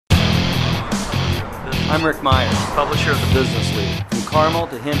I'm Rick Myers, publisher of the Business Leader. From Carmel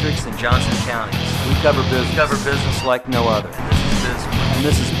to Hendricks and Johnson counties, we cover business like no other. And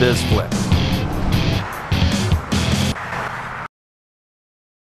this is BizFlip.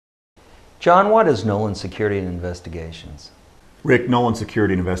 John, what is Nolan Security and Investigations? Rick, Nolan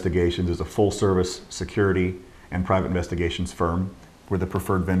Security and Investigations is a full-service security and private investigations firm. We're the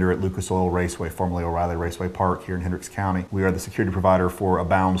preferred vendor at Lucas Oil Raceway, formerly O'Reilly Raceway Park here in Hendricks County. We are the security provider for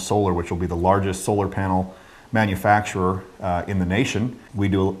Abound Solar, which will be the largest solar panel manufacturer in the nation. We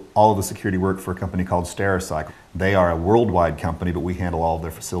do all of the security work for a company called Stericycle. They are a worldwide company, but we handle all of their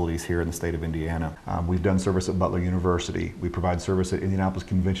facilities here in the state of Indiana. We've done service at Butler University. We provide service at Indianapolis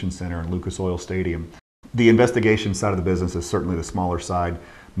Convention Center and Lucas Oil Stadium. The investigation side of the business is certainly the smaller side.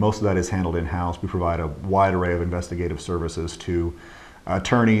 Most of that is handled in-house. We provide a wide array of investigative services to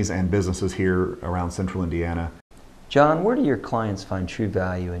attorneys and businesses here around central Indiana. John, where do your clients find true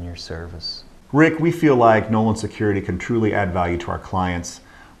value in your service? Rick, we feel like Nolan Security can truly add value to our clients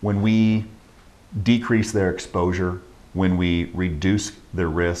when we decrease their exposure, when we reduce their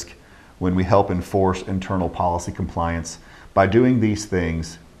risk, when we help enforce internal policy compliance. By doing these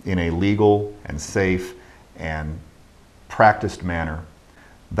things in a legal and safe and practiced manner,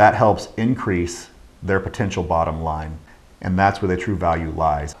 that helps increase their potential bottom line. And that's where the true value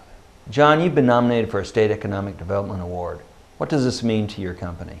lies. John, you've been nominated for a State Economic Development Award. What does this mean to your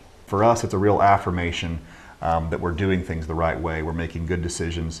company? For us, it's a real affirmation that we're doing things the right way. We're making good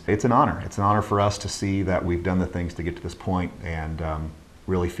decisions. It's an honor. It's an honor for us to see that we've done the things to get to this point, and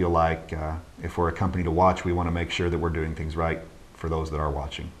really feel like if we're a company to watch, we want to make sure that we're doing things right for those that are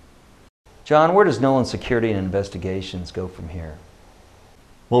watching. John, where does Nolan Security and Investigations go from here?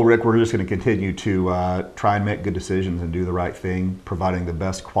 Well, Rick, we're just going to continue to try and make good decisions and do the right thing, providing the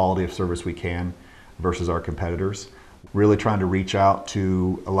best quality of service we can versus our competitors. Really trying to reach out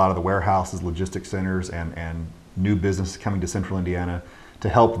to a lot of the warehouses, logistics centers, and new businesses coming to central Indiana to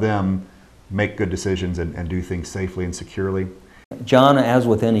help them make good decisions and do things safely and securely. John, as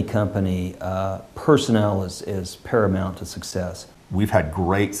with any company, personnel is paramount to success. We've had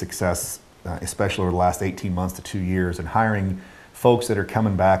great success, especially over the last 18 months to 2 years, in hiring folks that are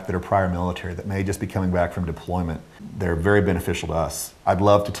coming back that are prior military, that may just be coming back from deployment. They're very beneficial to us. I'd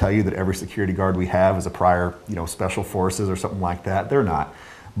love to tell you that every security guard we have is a prior, special forces or something like that. They're not.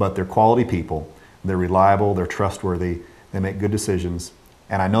 But they're quality people. They're reliable, they're trustworthy, they make good decisions,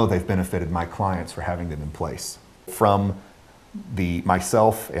 and I know they've benefited my clients for having them in place. From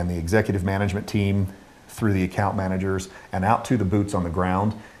myself and the executive management team, through the account managers, and out to the boots on the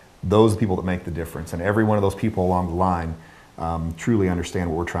ground, those are the people that make the difference. And every one of those people along the line truly understand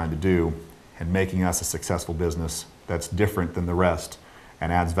what we're trying to do and making us a successful business that's different than the rest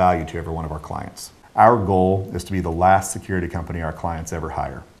and adds value to every one of our clients. Our goal is to be the last security company our clients ever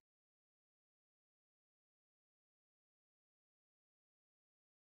hire.